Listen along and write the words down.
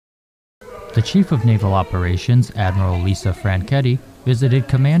The Chief of Naval Operations, Admiral Lisa Franchetti, visited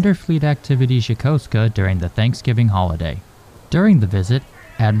Commander Fleet Activities Yokosuka during the Thanksgiving holiday. During the visit,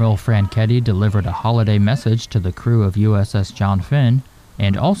 Admiral Franchetti delivered a holiday message to the crew of USS John Finn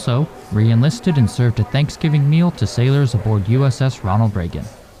and also re-enlisted and served a Thanksgiving meal to sailors aboard USS Ronald Reagan.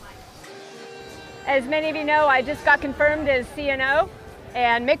 As many of you know, I just got confirmed as CNO,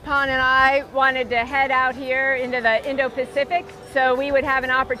 and MCPON and I wanted to head out here into the Indo-Pacific so we would have an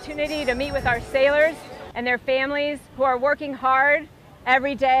opportunity to meet with our sailors and their families who are working hard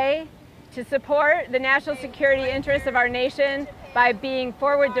every day to support the national security interests of our nation by being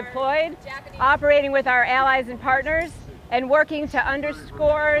forward deployed, operating with our allies and partners, and working to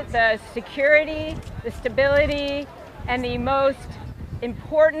underscore the security, the stability, and the most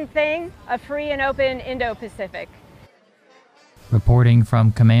important thing, a free and open Indo-Pacific. Reporting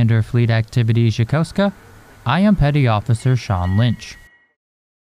from Commander Fleet Activities Yokosuka, I am Petty Officer Sean Lynch.